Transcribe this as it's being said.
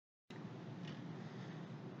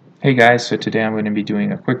Hey guys, so today I'm going to be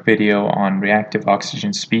doing a quick video on reactive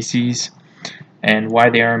oxygen species and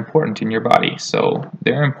why they are important in your body. So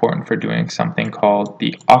they're important for doing something called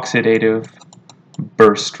the oxidative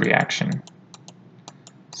burst reaction.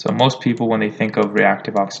 So most people, when they think of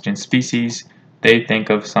reactive oxygen species, they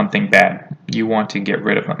think of something bad. You want to get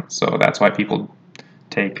rid of them. So that's why people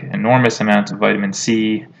take enormous amounts of vitamin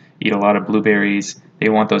C, eat a lot of blueberries. They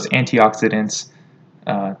want those antioxidants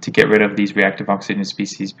to get rid of these reactive oxygen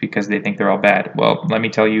species because they think they're all bad. Well, let me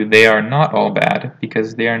tell you, they are not all bad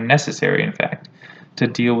because they are necessary, in fact, to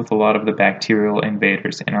deal with a lot of the bacterial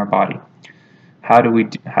invaders in our body. How do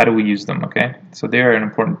we use them? Okay, so they are an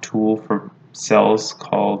important tool for cells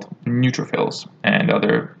called neutrophils and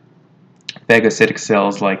other phagocytic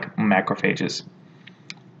cells like macrophages.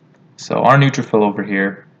 So our neutrophil over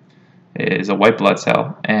here is a white blood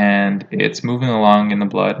cell, and it's moving along in the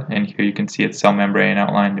blood, and here you can see its cell membrane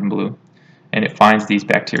outlined in blue, and it finds these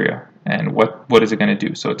bacteria. And what is it going to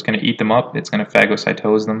do? So it's going to eat them up, it's going to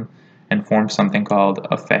phagocytose them and form something called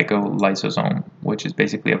a phagolysosome, which is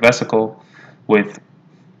basically a vesicle with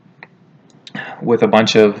a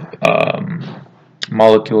bunch of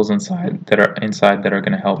molecules inside that are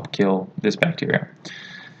going to help kill this bacteria.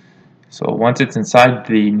 So once it's inside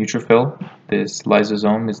the neutrophil, this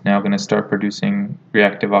lysosome is now going to start producing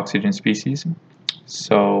reactive oxygen species.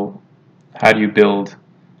 So how do you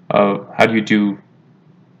do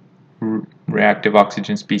reactive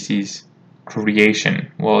oxygen species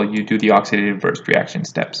creation? Well, you do the oxidative burst reaction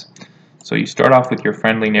steps. So you start off with your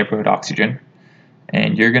friendly neighborhood oxygen,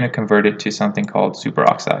 and you're going to convert it to something called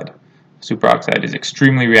superoxide. Superoxide is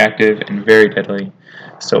extremely reactive and very deadly,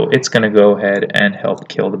 so it's going to go ahead and help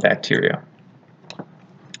kill the bacteria.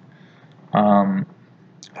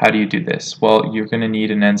 How do you do this? Well, you're going to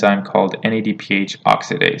need an enzyme called Nadph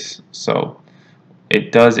Oxidase. So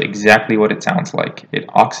it does exactly what it sounds like. It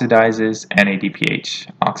oxidizes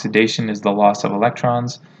NADPH. Oxidation is the loss of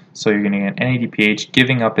electrons, so you're going to get NADPH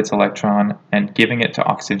giving up its electron and giving it to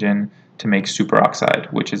oxygen to make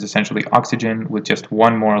superoxide, which is essentially oxygen with just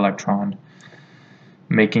one more electron,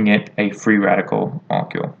 making it a free radical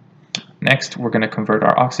molecule. Next, we're going to convert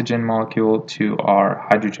our oxygen molecule to our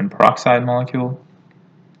hydrogen peroxide molecule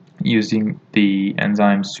using the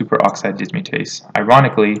enzyme Superoxide Dismutase.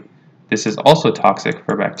 Ironically, this is also toxic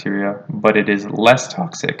for bacteria, but it is less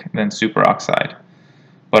toxic than superoxide.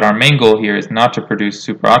 But our main goal here is not to produce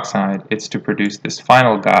superoxide, it's to produce this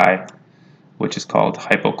final guy, which is called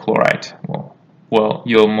hypochlorite. Well,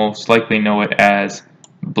 you'll most likely know it as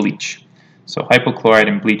bleach. So hypochlorite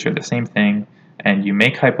and bleach are the same thing, and you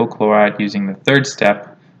make hypochlorite using the third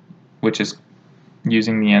step, which is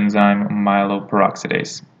using the enzyme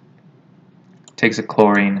myeloperoxidase. Takes a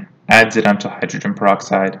chlorine, adds it onto hydrogen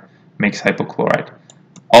peroxide, makes hypochlorite.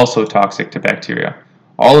 Also toxic to bacteria.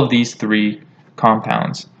 All of these three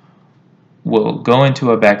compounds will go into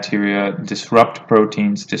a bacteria, disrupt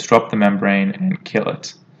proteins, disrupt the membrane, and kill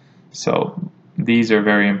it. So these are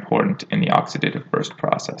very important in the oxidative burst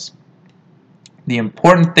process. The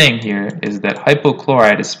important thing here is that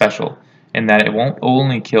hypochlorite is special in that it won't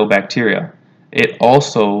only kill bacteria, it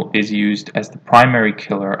also is used as the primary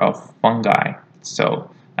killer of fungi. So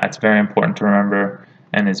that's very important to remember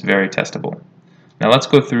and is very testable. Now let's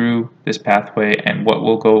go through this pathway and what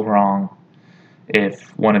will go wrong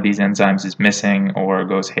if one of these enzymes is missing or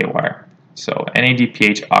goes haywire. So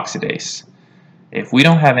Nadph oxidase. If we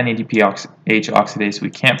don't have Nadph oxidase, we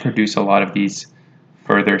can't produce a lot of these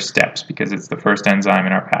further steps because it's the first enzyme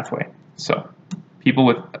in our pathway. So people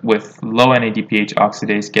with low Nadph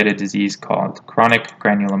oxidase get a disease called chronic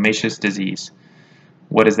granulomatous disease.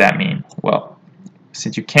 What does that mean? Well,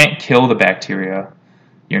 since you can't kill the bacteria,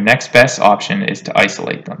 your next best option is to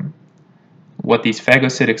isolate them. What these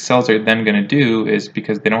phagocytic cells are then going to do is,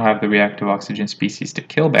 because they don't have the reactive oxygen species to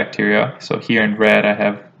kill bacteria, so here in red I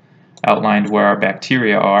have outlined where our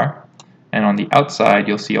bacteria are, and on the outside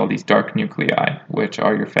you'll see all these dark nuclei, which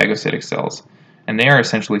are your phagocytic cells, and they are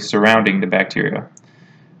essentially surrounding the bacteria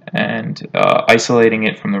and isolating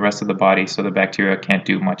it from the rest of the body so the bacteria can't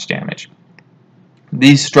do much damage.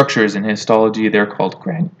 These structures in histology, they're called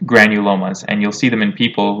granulomas, and you'll see them in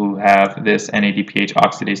people who have this Nadph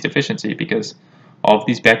oxidase deficiency because all of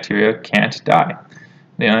these bacteria can't die.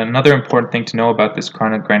 Now, another important thing to know about this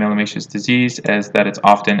chronic granulomatous disease is that it's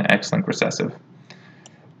often X-linked recessive,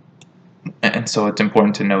 and so it's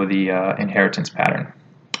important to know the inheritance pattern.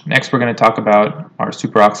 Next, we're going to talk about our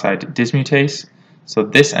superoxide dismutase. So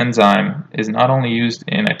this enzyme is not only used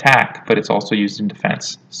in attack, but it's also used in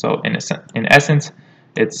defense. So in essence,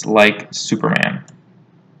 it's like Superman.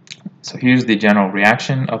 So here's the general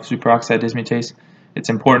reaction of superoxide dismutase. It's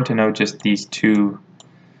important to know just these two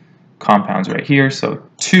compounds right here. So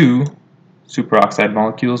 2 superoxide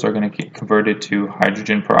molecules are going to get converted to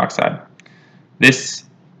hydrogen peroxide. This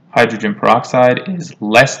hydrogen peroxide is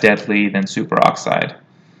less deadly than superoxide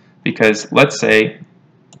because let's say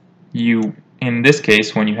you, in this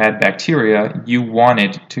case, when you had bacteria, you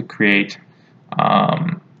wanted to create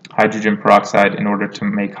hydrogen peroxide in order to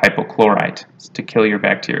make hypochlorite to kill your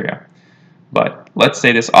bacteria. But let's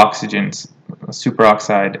say this oxygen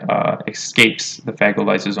superoxide escapes the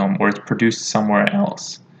phagolysosome or it's produced somewhere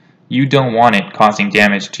else. You don't want it causing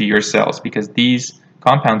damage to your cells because these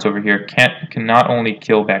compounds over here can not only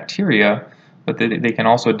kill bacteria, but they can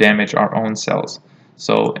also damage our own cells.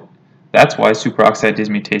 So that's why superoxide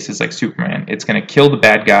dismutase is like Superman. It's going to kill the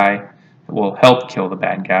bad guy, it will help kill the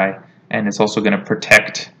bad guy, and it's also going to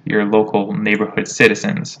protect your local neighborhood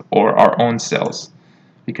citizens or our own cells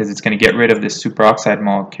because it's going to get rid of this superoxide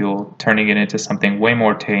molecule, turning it into something way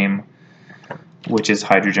more tame, which is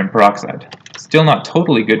hydrogen peroxide. Still not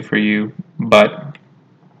totally good for you, but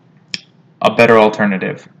a better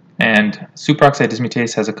alternative. And superoxide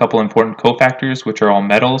dismutase has a couple important cofactors, which are all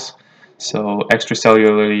metals. So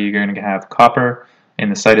extracellularly, you're going to have copper. In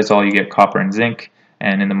the cytosol, you get copper and zinc.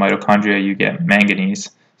 And in the mitochondria, you get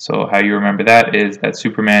manganese. So how you remember that is that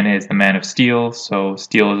Superman is the man of steel. So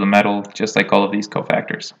steel is a metal, just like all of these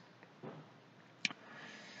cofactors.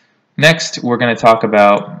 Next, we're going to talk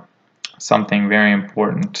about something very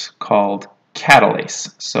important called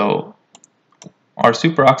catalase. So our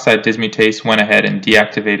superoxide dismutase went ahead and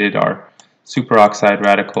deactivated our superoxide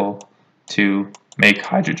radical to make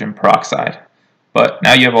hydrogen peroxide. But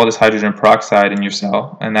now you have all this hydrogen peroxide in your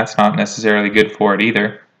cell, and that's not necessarily good for it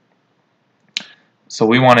either. So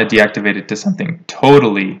we want to deactivate it to something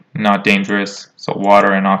totally not dangerous, so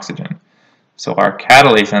water and oxygen. So our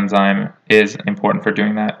catalase enzyme is important for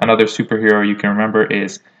doing that. Another superhero you can remember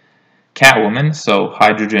is Catwoman, so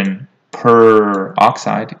hydrogen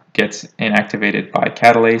peroxide gets inactivated by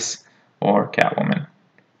catalase or Catwoman.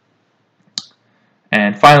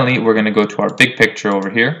 And finally, we're going to go to our big picture over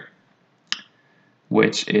here,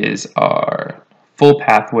 which is our full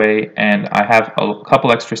pathway, and I have a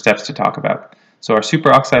couple extra steps to talk about. So our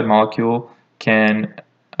superoxide molecule can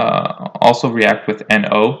also react with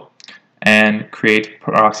NO and create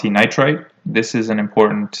peroxynitrite. This is an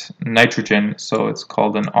important nitrogen, so it's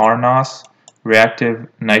called an ROS, reactive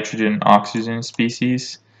nitrogen oxygen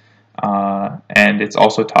species, and it's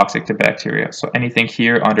also toxic to bacteria. So anything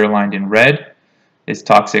here underlined in red is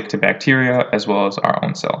toxic to bacteria as well as our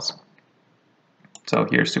own cells. So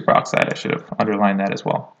here's superoxide, I should have underlined that as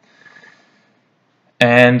well.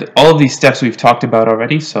 And all of these steps we've talked about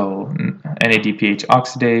already, so Nadph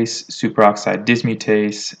oxidase, superoxide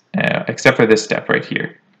dismutase, except for this step right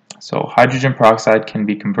here. So hydrogen peroxide can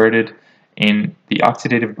be converted in the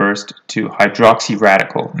oxidative burst to hydroxy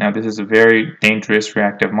radical. Now this is a very dangerous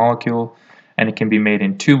reactive molecule, and it can be made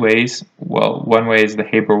in two ways. Well, one way is the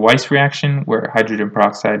Haber-Weiss reaction, where hydrogen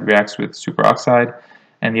peroxide reacts with superoxide,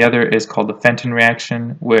 and the other is called the Fenton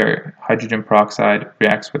reaction, where hydrogen peroxide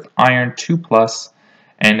reacts with iron 2+,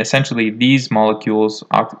 and essentially these molecules,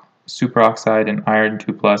 superoxide and iron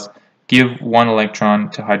 2+, give one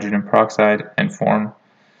electron to hydrogen peroxide and form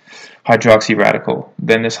hydroxy radical.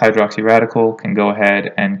 Then this hydroxy radical can go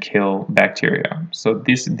ahead and kill bacteria. So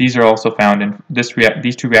these are also found in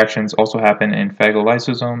these two reactions also happen in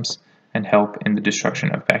phagolysosomes and help in the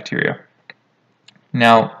destruction of bacteria.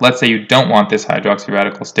 Now, let's say you don't want this hydroxy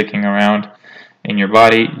radical sticking around in your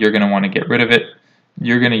body. You're going to want to get rid of it.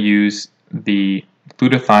 You're going to use the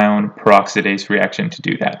glutathione peroxidase reaction to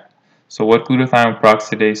do that. So what glutathione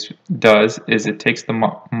peroxidase does is it takes the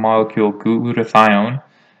molecule glutathione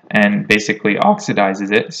and basically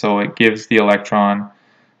oxidizes it, so it gives the electron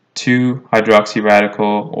to hydroxy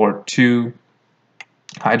radical or to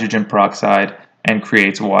hydrogen peroxide and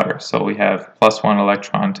creates water. So we have +1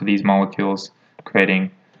 electron to these molecules,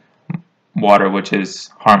 creating water, which is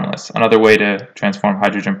harmless. Another way to transform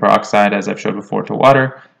hydrogen peroxide, as I've showed before, to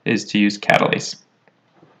water is to use catalase.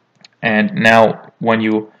 And now when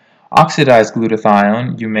you oxidize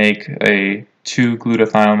glutathione, you make two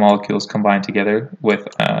glutathione molecules combined together with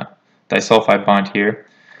a disulfide bond here.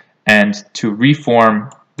 And to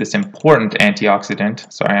reform this important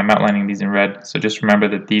antioxidant, sorry, I'm outlining these in red, so just remember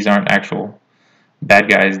that these aren't actual bad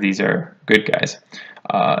guys, these are good guys.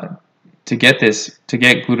 To get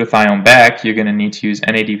glutathione back, you're going to need to use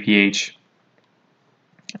Nadph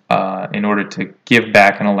in order to give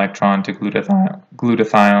back an electron to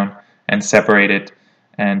glutathione and separate it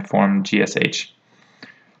and form GSH.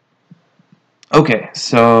 Okay,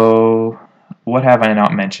 so what have I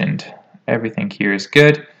not mentioned? Everything here is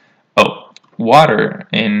good. Oh, water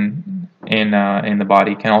in in the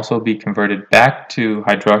body can also be converted back to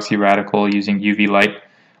hydroxy radical using UV light,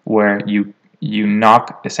 where you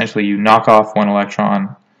essentially knock off one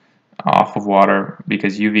electron off of water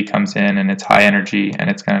because UV comes in and it's high energy and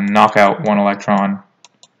it's going to knock out one electron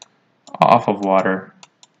off of water,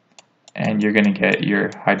 and you're going to get your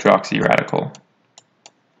hydroxy radical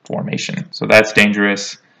formation. So that's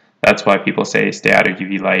dangerous. That's why people say stay out of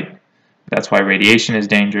UV light. That's why radiation is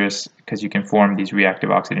dangerous, because you can form these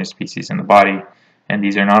reactive oxygen species in the body, and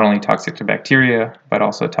these are not only toxic to bacteria but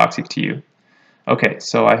also toxic to you. Okay,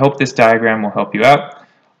 so I hope this diagram will help you out.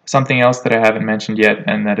 Something else that I haven't mentioned yet,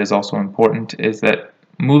 and that is also important, is that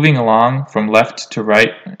moving along from left to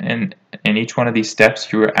right in each one of these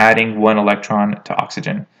steps, you are adding one electron to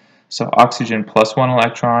oxygen. So oxygen plus one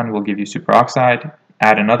electron will give you superoxide.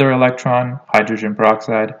 Add another electron, hydrogen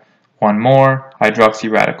peroxide. One more,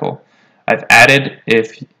 hydroxy radical. I've added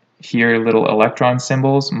here little electron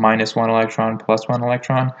symbols, minus one electron, plus one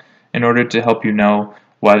electron, in order to help you know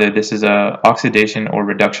whether this is a oxidation or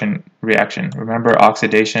reduction reaction. Remember,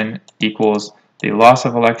 oxidation equals the loss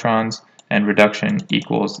of electrons, and reduction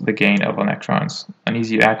equals the gain of electrons. An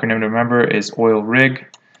easy acronym to remember is OIL-RIG,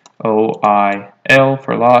 O-I-L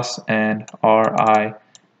for loss, and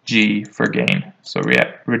R-I-G for gain. So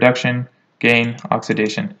reduction, gain,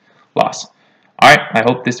 oxidation, loss. Alright, I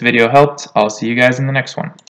hope this video helped. I'll see you guys in the next one.